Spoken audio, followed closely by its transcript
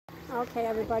Okay,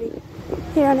 everybody,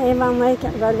 here on Avon Lake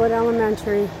at Redwood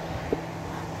Elementary,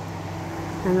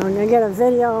 and I'm going to get a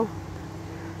video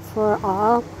for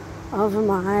all of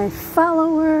my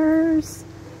followers.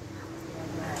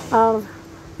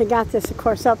 They got this, of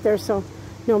course, up there so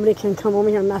nobody can come over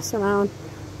here and mess around,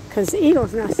 because the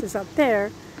eagle's nest is up there,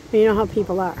 and you know how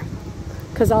people are.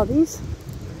 Because all these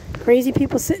crazy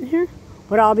people sitting here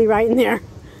would all be right in there.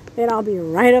 They'd all be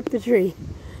right up the tree.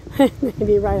 They'd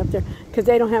be right up there because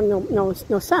they don't have no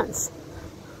sense.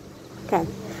 Okay,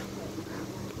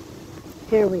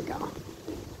 here we go.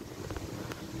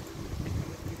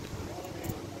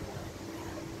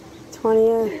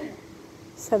 '20th,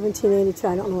 1782.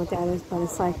 I don't know what that is, but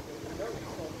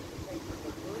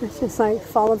it's just like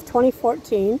fall of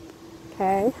 2014.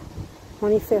 Okay,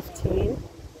 2015,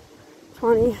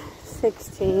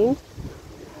 2016,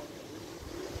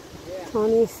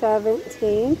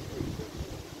 2017.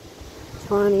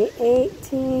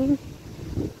 2018,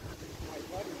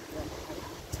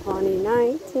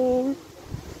 2019,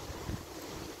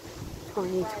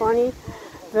 2020,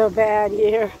 the bad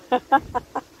year,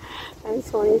 and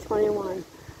 2021.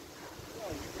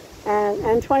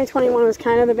 And 2021 was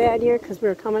kind of the bad year because we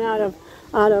were coming out of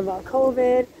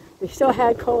COVID. We still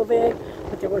had COVID,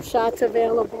 but there were shots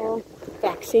available,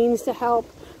 vaccines to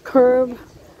help curb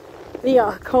the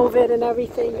COVID and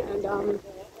everything. And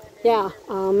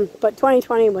but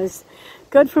 2020 was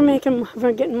good for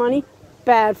getting money,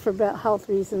 bad for health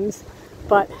reasons.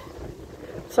 But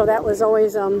so that was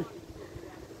always well,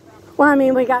 I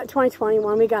mean, we got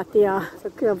 2021, we got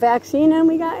the vaccine, and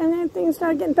then things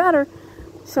started getting better.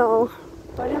 So,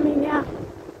 but I mean, yeah,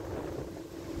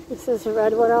 this is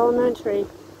Redwood Elementary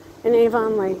in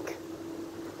Avon Lake.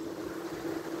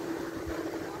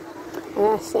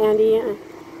 Yeah, Sandy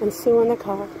and Sue in the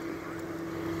car.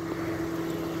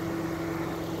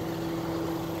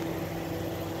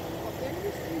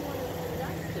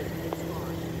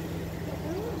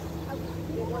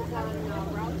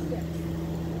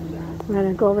 I'm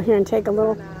gonna go over here and take a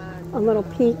little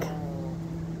peek.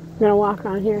 I'm gonna walk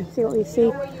around here and see what we see.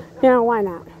 You know, why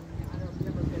not?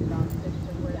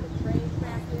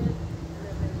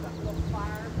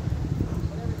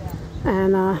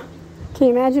 And can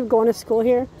you imagine going to school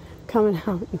here, coming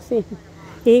out and seeing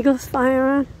eagles flying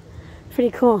around?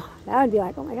 Pretty cool. That would be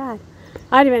like, oh my God.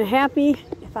 I'd have been happy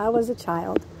if I was a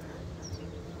child.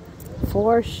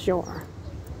 For sure.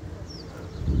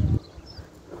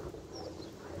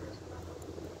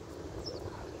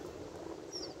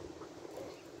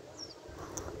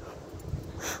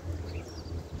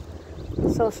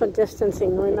 Social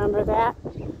distancing, remember that?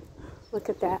 Look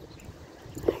at that.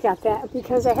 I got that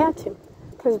because I had to.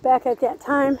 Because back at that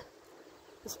time,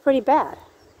 it was pretty bad.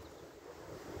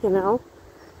 You know?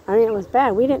 I mean, it was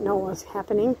bad. We didn't know what was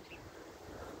happening.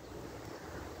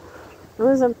 It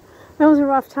was a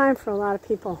rough time for a lot of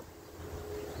people.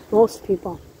 Most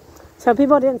people. Some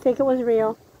people didn't think it was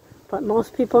real, but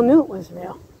most people knew it was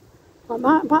real. Well,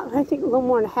 I think a little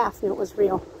more than half knew it was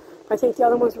real. But I think the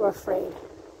other ones were afraid.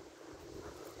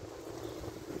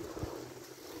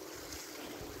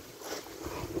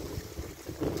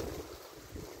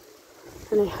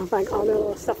 And they have like all their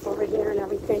little stuff over here and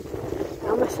everything.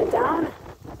 Now I'm going to sit down.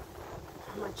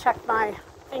 I'm going to check my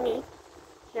thingy.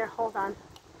 Here, hold on.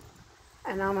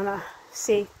 And I'm going to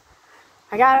see.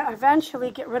 I got to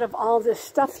eventually get rid of all this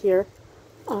stuff here.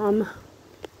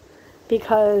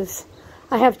 Because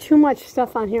I have too much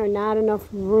stuff on here and not enough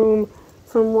room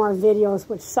for more videos,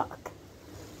 which suck.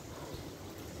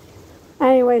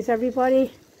 Anyways,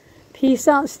 everybody, peace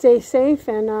out, stay safe,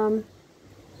 and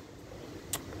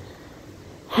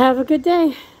have a good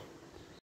day.